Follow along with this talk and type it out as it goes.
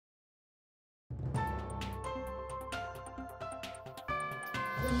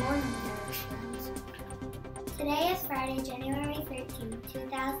Good morning, Harris friends. Today is Friday, January 13,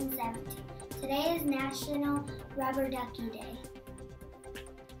 2017. Today is National Rubber Ducky Day.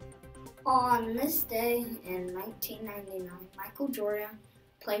 On this day in 1999, Michael Jordan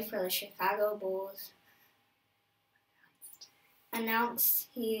played for the Chicago Bulls, announced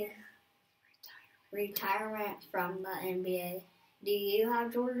his retirement from the NBA. Do you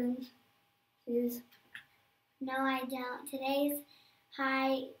have Jordan's shoes? No, I don't. Today's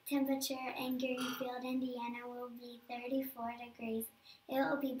high temperature in Greenfield, Indiana will be 34 degrees. It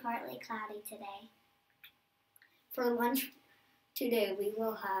will be partly cloudy today. For lunch today, we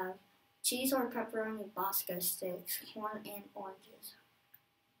will have cheese or pepperoni Bosco sticks, corn, and oranges.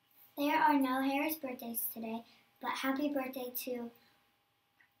 There are no Harris birthdays today, but happy birthday to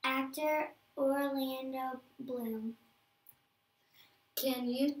actor Orlando Bloom. Can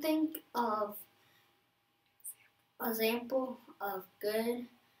you think of an example of good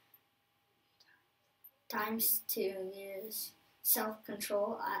times to use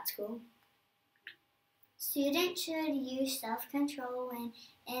self-control at school? Students should use self-control when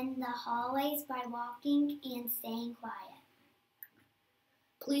in the hallways by walking and staying quiet.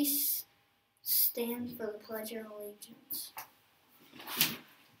 Please stand for the Pledge of Allegiance.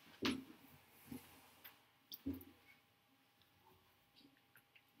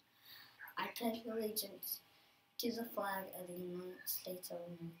 I pledge allegiance to the flag of the United States of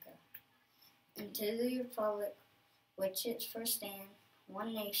America and to the republic which it for stand,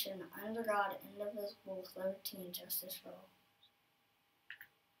 one nation, under God, indivisible, with liberty and justice for all.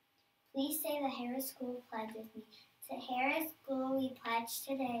 Please say the Harris School Pledge with me. To Harris School we pledge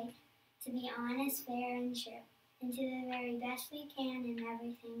today to be honest, fair, and true, and to the very best we can in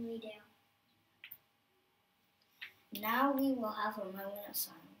everything we do. Now we will have a moment of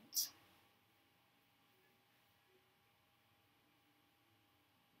silence.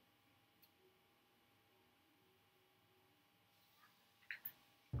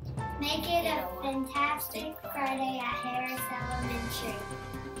 Make it a fantastic Friday at Harris Elementary.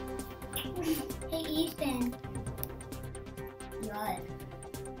 Hey Ethan. What?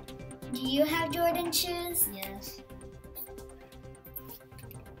 Do you have Jordan shoes? Yes.